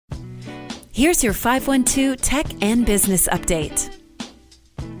Here's your 512 Tech and Business Update.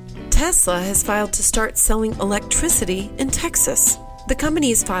 Tesla has filed to start selling electricity in Texas. The company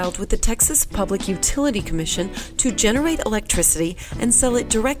has filed with the Texas Public Utility Commission to generate electricity and sell it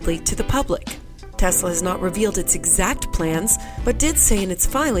directly to the public. Tesla has not revealed its exact plans, but did say in its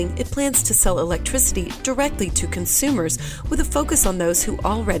filing it plans to sell electricity directly to consumers with a focus on those who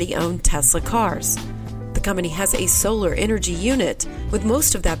already own Tesla cars. The company has a solar energy unit, with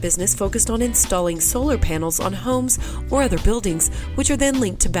most of that business focused on installing solar panels on homes or other buildings, which are then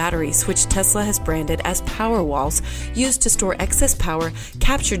linked to batteries, which Tesla has branded as Powerwalls, used to store excess power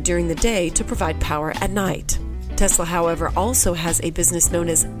captured during the day to provide power at night. Tesla, however, also has a business known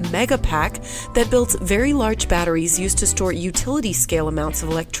as Megapack that builds very large batteries used to store utility-scale amounts of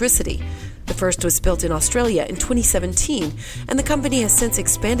electricity. The first was built in Australia in 2017, and the company has since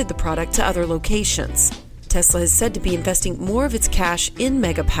expanded the product to other locations. Tesla is said to be investing more of its cash in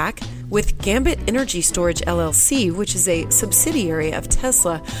Megapack, with Gambit Energy Storage LLC, which is a subsidiary of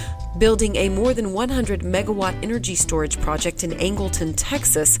Tesla, building a more than 100 megawatt energy storage project in Angleton,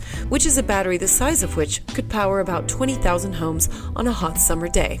 Texas, which is a battery the size of which could power about 20,000 homes on a hot summer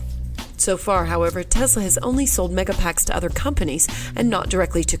day. So far, however, Tesla has only sold Megapacks to other companies and not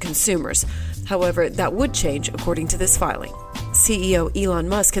directly to consumers. However, that would change according to this filing. CEO Elon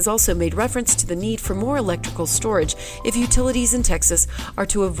Musk has also made reference to the need for more electrical storage if utilities in Texas are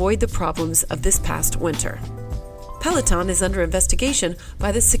to avoid the problems of this past winter. Peloton is under investigation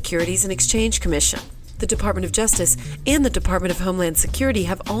by the Securities and Exchange Commission. The Department of Justice and the Department of Homeland Security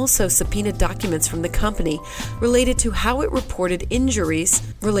have also subpoenaed documents from the company related to how it reported injuries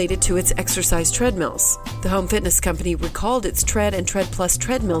related to its exercise treadmills. The home fitness company recalled its Tread and Tread Plus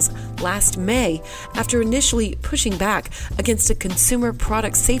treadmills last May after initially pushing back against a Consumer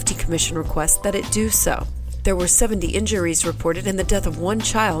Product Safety Commission request that it do so. There were 70 injuries reported and the death of one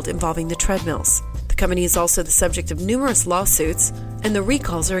child involving the treadmills. The company is also the subject of numerous lawsuits, and the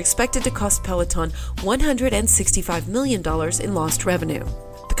recalls are expected to cost Peloton $165 million in lost revenue.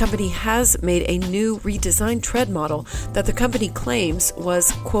 The company has made a new redesigned tread model that the company claims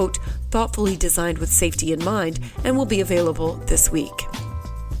was, quote, thoughtfully designed with safety in mind and will be available this week.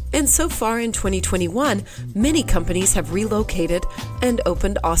 And so far in 2021, many companies have relocated and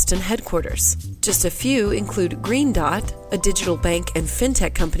opened Austin headquarters. Just a few include Green Dot, a digital bank and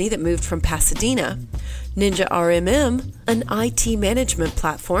fintech company that moved from Pasadena, Ninja RMM, an IT management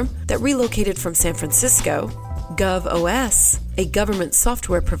platform that relocated from San Francisco, GovOS, a government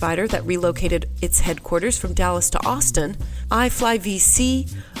software provider that relocated its headquarters from Dallas to Austin, iFlyVC,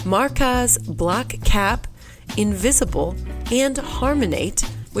 Markaz, BlackCap, Invisible, and Harmonate,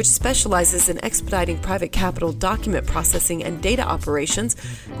 which specializes in expediting private capital document processing and data operations,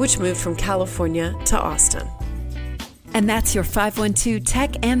 which moved from California to Austin. And that's your 512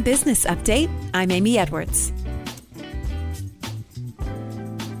 Tech and Business Update. I'm Amy Edwards.